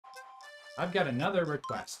I've got another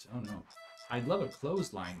request. Oh no. I'd love a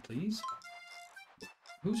clothesline, please.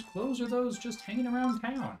 Whose clothes are those just hanging around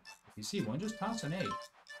town? If you see one, just toss an egg.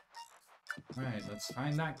 Alright, let's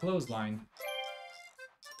find that clothesline.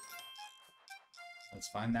 Let's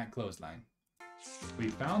find that clothesline. We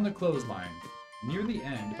found the clothesline. Near the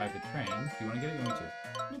end by the train. Do you want to get it? You want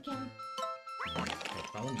me to? You can. Okay,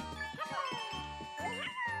 follow me.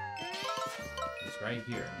 It's right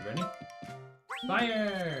here. You ready?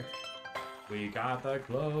 Fire! We got the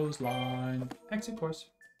clothesline. Exit course.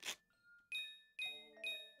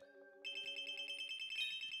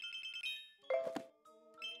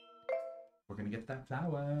 We're gonna get that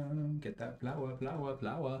flower. Get that flower, flower,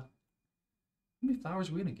 flower. How many flowers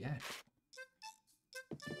are we gonna get?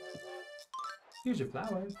 Here's your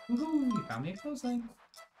flower. Woohoo! You found me a clothesline.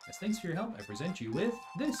 As thanks for your help, I present you with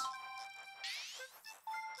this.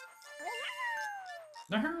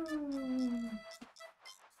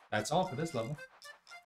 That's all for this level.